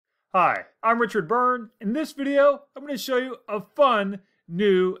Hi, I'm Richard Byrne. In this video, I'm going to show you a fun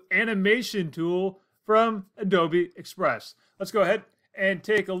new animation tool from Adobe Express. Let's go ahead and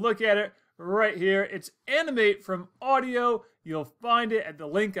take a look at it right here. It's Animate from Audio. You'll find it at the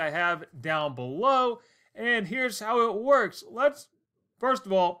link I have down below. And here's how it works. Let's first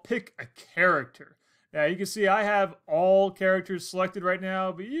of all pick a character. Now you can see I have all characters selected right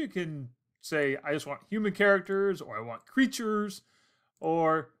now, but you can say I just want human characters or I want creatures,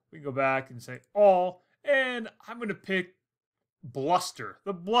 or we can go back and say all, and I'm going to pick Bluster,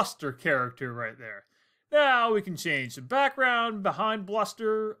 the Bluster character right there. Now we can change the background behind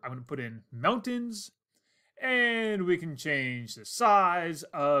Bluster. I'm going to put in mountains, and we can change the size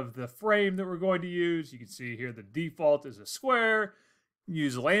of the frame that we're going to use. You can see here the default is a square.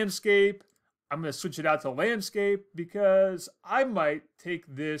 Use landscape. I'm going to switch it out to landscape because I might take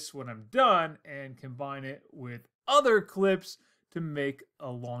this when I'm done and combine it with other clips to make a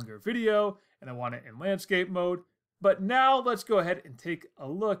longer video, and I want it in landscape mode. But now let's go ahead and take a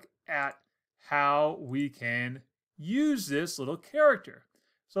look at how we can use this little character.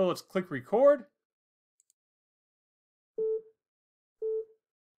 So let's click record.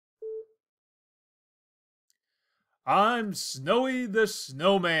 I'm Snowy the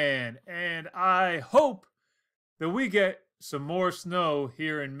Snowman, and I hope that we get some more snow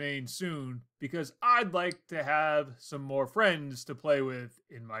here in Maine soon, because I'd like to have some more friends to play with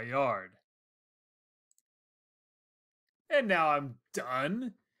in my yard. And now I'm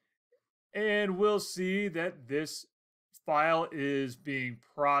done, and we'll see that this file is being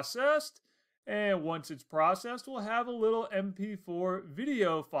processed, and once it's processed, we'll have a little MP4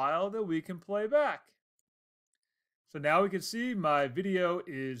 video file that we can play back. So now we can see my video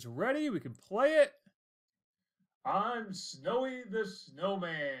is ready. We can play it. I'm Snowy the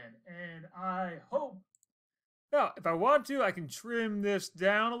Snowman, and I hope... Now, if I want to, I can trim this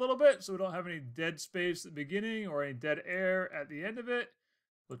down a little bit so we don't have any dead space at the beginning or any dead air at the end of it.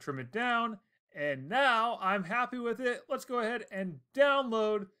 We'll trim it down, and now I'm happy with it. Let's go ahead and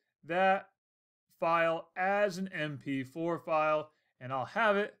download that file as an MP4 file, and I'll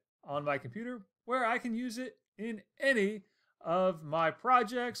have it on my computer where I can use it in any of my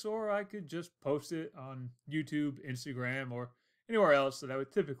projects, or I could just post it on YouTube, Instagram, or anywhere else that I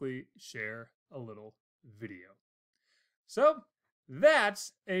would typically share a little video. So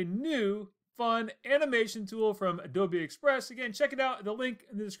that's a new fun animation tool from Adobe Express. Again, check it out at the link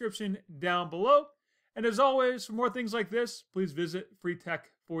in the description down below. And as always, for more things like this, please visit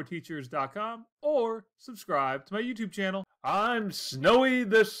freetech4teachers.com or subscribe to my YouTube channel. I'm Snowy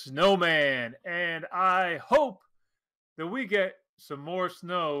the Snowman, and I hope that we get some more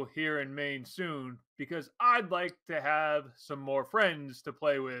snow here in Maine soon, because I'd like to have some more friends to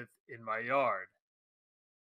play with in my yard.